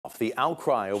off. The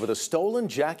outcry over the stolen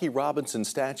Jackie Robinson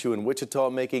statue in Wichita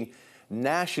making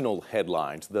national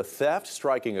headlines. The theft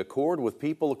striking a chord with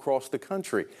people across the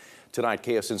country. Tonight,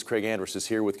 KSN's Craig Andrus is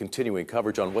here with continuing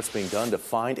coverage on what's being done to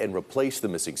find and replace the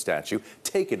missing statue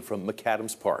taken from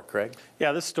McAdams Park. Craig?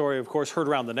 Yeah, this story, of course, heard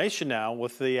around the nation now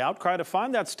with the outcry to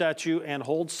find that statue and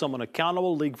hold someone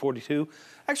accountable. League 42,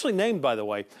 actually named, by the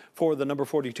way, for the number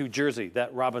 42 jersey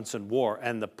that Robinson wore.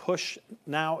 And the push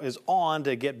now is on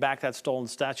to get back that stolen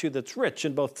statue that's rich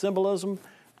in both symbolism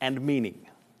and meaning.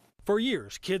 For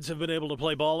years, kids have been able to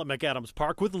play ball at McAdams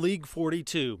Park with League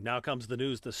 42. Now comes the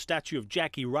news the statue of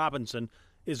Jackie Robinson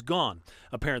is gone.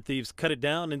 Apparent thieves cut it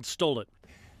down and stole it.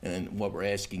 And what we're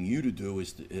asking you to do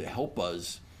is to help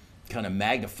us kind of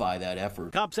magnify that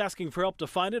effort. Cops asking for help to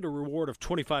find it, a reward of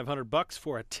 $2,500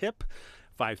 for a tip,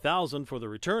 $5,000 for the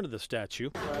return of the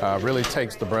statue. Really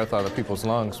takes the breath out of people's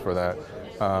lungs for that.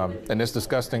 And it's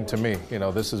disgusting to me. You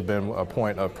know, this has been a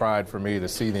point of pride for me to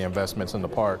see the investments in the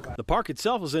park. The park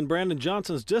itself is in Brandon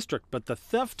Johnson's district, but the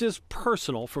theft is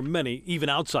personal for many, even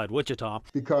outside Wichita.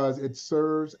 Because it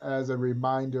serves as a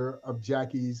reminder of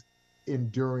Jackie's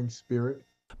enduring spirit.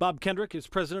 Bob Kendrick is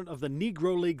president of the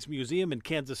Negro Leagues Museum in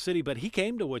Kansas City, but he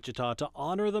came to Wichita to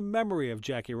honor the memory of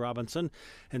Jackie Robinson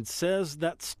and says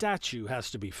that statue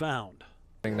has to be found.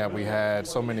 That we had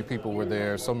so many people were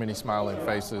there, so many smiling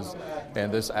faces, and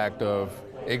this act of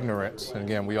ignorance, and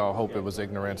again, we all hope it was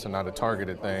ignorance and not a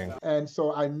targeted thing. And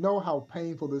so I know how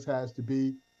painful this has to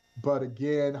be, but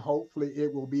again, hopefully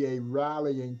it will be a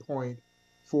rallying point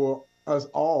for us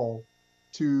all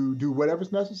to do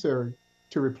whatever's necessary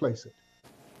to replace it.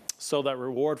 So that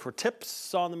reward for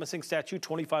tips on the missing statue,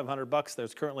 $2,500.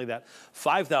 There's currently that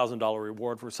 $5,000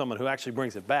 reward for someone who actually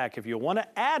brings it back. If you want to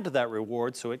add to that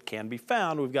reward so it can be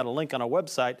found, we've got a link on our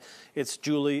website. It's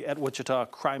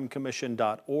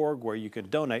julie@wichitacrimecommission.org, where you can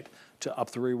donate to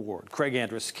up the reward. Craig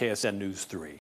Andrus, KSN News 3.